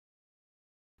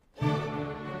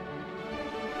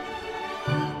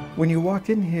When you walk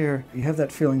in here, you have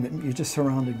that feeling that you're just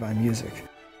surrounded by music.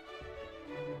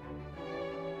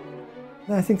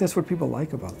 And I think that's what people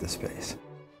like about this space.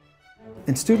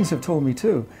 And students have told me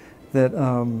too that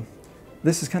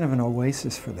this is kind of an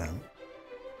oasis for them.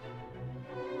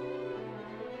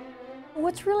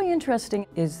 What's really interesting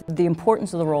is the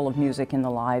importance of the role of music in the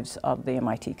lives of the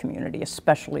MIT community,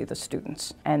 especially the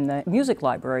students. And the music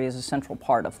library is a central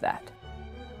part of that.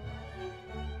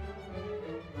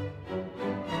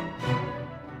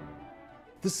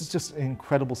 This is just an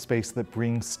incredible space that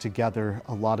brings together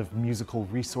a lot of musical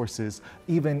resources,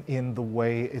 even in the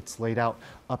way it's laid out.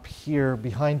 Up here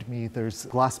behind me, there's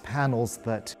glass panels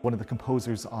that one of the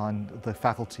composers on the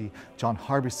faculty, John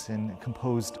Harbison,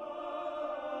 composed.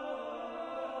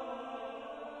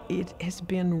 It has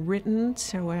been written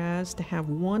so as to have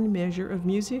one measure of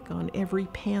music on every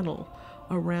panel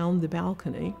around the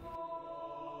balcony.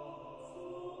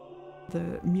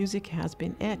 The music has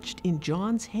been etched in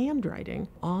John's handwriting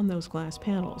on those glass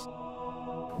panels.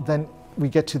 Then we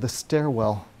get to the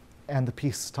stairwell and the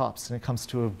piece stops and it comes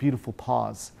to a beautiful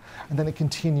pause. And then it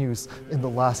continues in the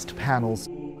last panels.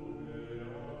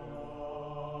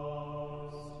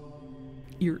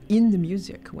 You're in the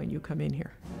music when you come in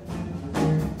here.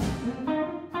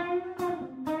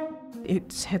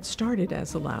 It had started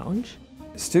as a lounge.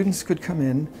 Students could come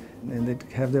in and they'd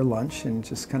have their lunch and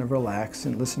just kind of relax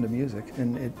and listen to music.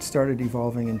 And it started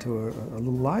evolving into a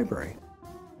little library.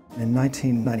 In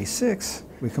 1996,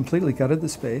 we completely gutted the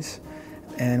space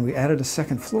and we added a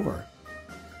second floor.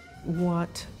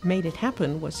 What made it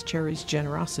happen was Cherry's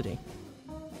generosity.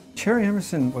 Cherry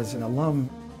Emerson was an alum.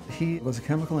 He was a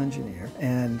chemical engineer,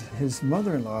 and his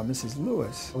mother-in-law, Mrs.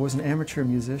 Lewis, was an amateur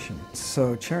musician.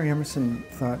 So Cherry Emerson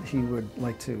thought he would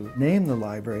like to name the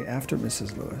library after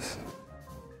Mrs. Lewis.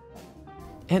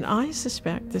 And I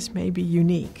suspect this may be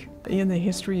unique in the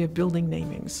history of building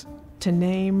namings, to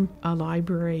name a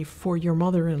library for your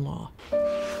mother-in-law.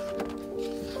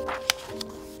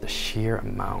 The sheer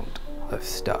amount of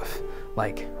stuff.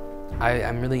 Like,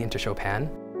 I'm really into Chopin.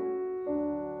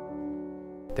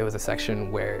 There was a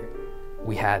section where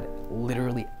we had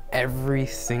literally every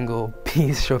single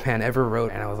piece Chopin ever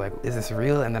wrote, and I was like, is this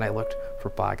real? And then I looked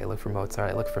for Bach, I looked for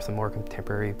Mozart, I looked for some more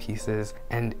contemporary pieces,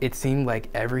 and it seemed like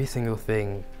every single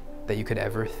thing that you could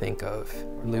ever think of,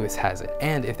 Lewis has it.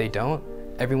 And if they don't,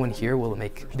 everyone here will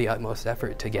make the utmost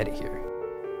effort to get it here.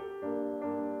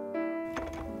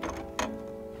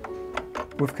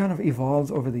 We've kind of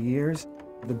evolved over the years.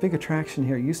 The big attraction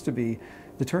here used to be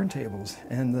the turntables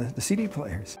and the CD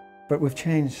players. But we've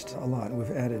changed a lot.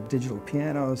 We've added digital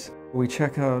pianos. We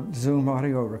check out Zoom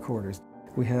audio recorders.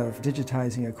 We have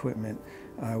digitizing equipment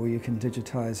where you can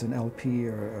digitize an LP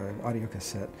or an audio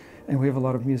cassette. And we have a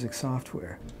lot of music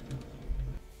software.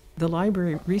 The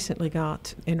library recently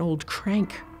got an old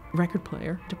crank record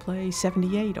player to play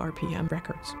 78 RPM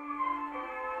records.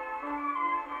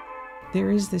 There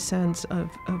is this sense of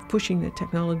pushing the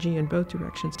technology in both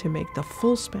directions to make the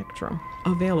full spectrum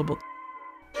available.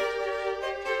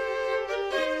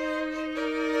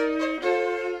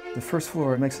 The first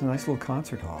floor makes a nice little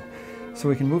concert hall. So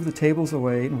we can move the tables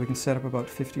away and we can set up about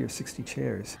 50 or 60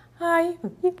 chairs. Hi.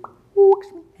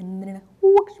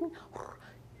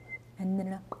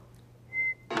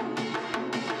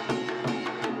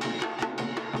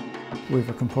 We have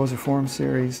a composer forum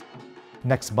series.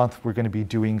 Next month, we're going to be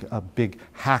doing a big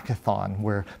hackathon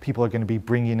where people are going to be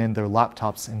bringing in their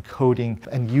laptops and coding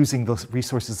and using those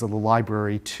resources of the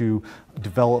library to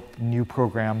develop new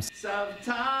programs.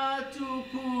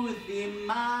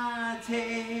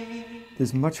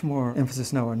 There's much more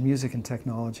emphasis now on music and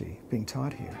technology being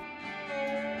taught here.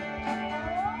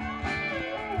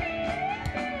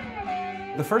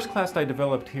 The first class I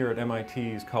developed here at MIT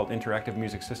is called Interactive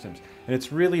Music Systems, and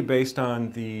it's really based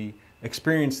on the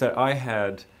experience that I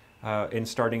had in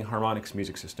starting Harmonix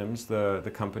Music Systems,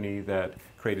 the company that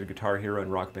created Guitar Hero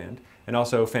and Rock Band, and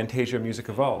also Fantasia Music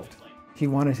Evolved. He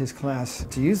wanted his class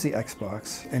to use the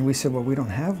Xbox, and we said, well, we don't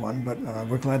have one, but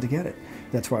we're glad to get it.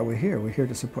 That's why we're here. We're here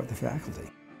to support the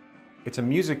faculty. It's a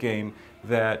music game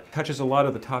that touches a lot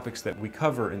of the topics that we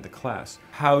cover in the class.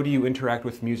 How do you interact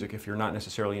with music if you're not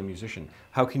necessarily a musician?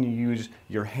 How can you use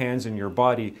your hands and your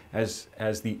body as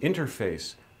the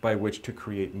interface by which to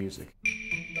create music?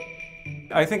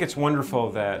 I think it's wonderful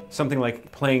that something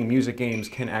like playing music games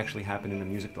can actually happen in a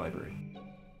music library.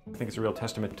 I think it's a real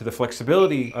testament to the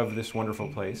flexibility of this wonderful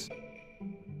place.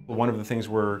 One of the things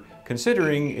we're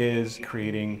considering is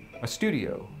creating a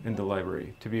studio in the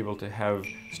library to be able to have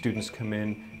students come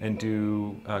in and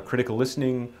do critical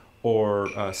listening or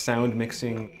sound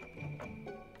mixing.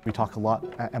 We talk a lot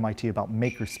at MIT about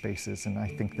maker spaces, and I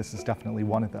think this is definitely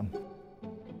one of them.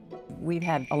 We've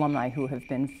had alumni who have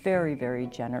been very, very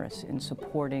generous in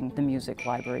supporting the music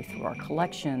library through our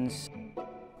collections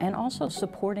and also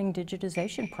supporting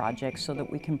digitization projects so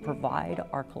that we can provide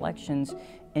our collections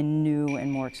in new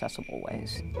and more accessible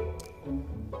ways.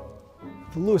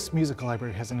 The Lewis Music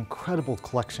Library has an incredible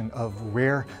collection of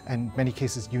rare and, in many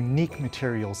cases, unique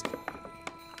materials.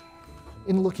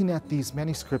 In looking at these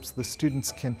manuscripts, the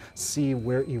students can see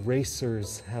where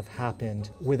erasers have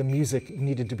happened, where the music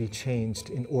needed to be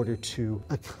changed in order to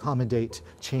accommodate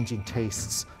changing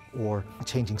tastes or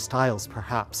changing styles,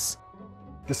 perhaps.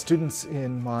 The students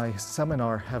in my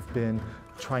seminar have been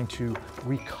trying to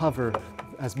recover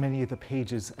as many of the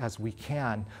pages as we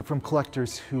can from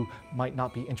collectors who might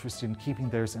not be interested in keeping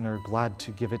theirs and are glad to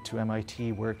give it to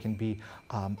MIT where it can be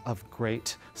of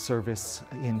great service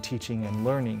in teaching and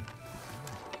learning.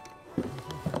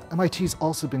 MIT's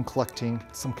also been collecting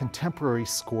some contemporary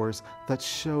scores that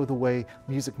show the way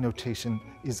music notation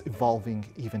is evolving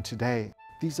even today.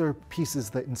 These are pieces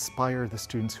that inspire the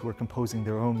students who are composing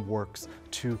their own works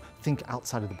to think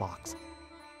outside of the box.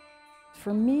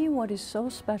 For me, what is so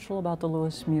special about the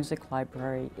Lewis Music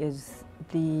Library is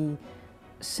the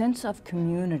sense of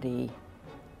community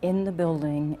in the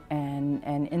building and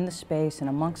in the space and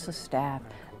amongst the staff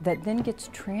that then gets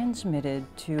transmitted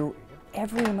to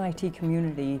every MIT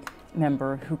community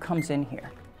member who comes in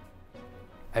here.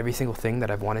 Every single thing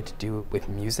that I've wanted to do with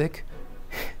music,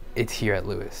 it's here at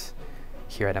Lewis,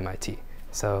 here at MIT.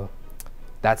 So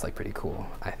that's like pretty cool,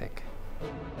 I think.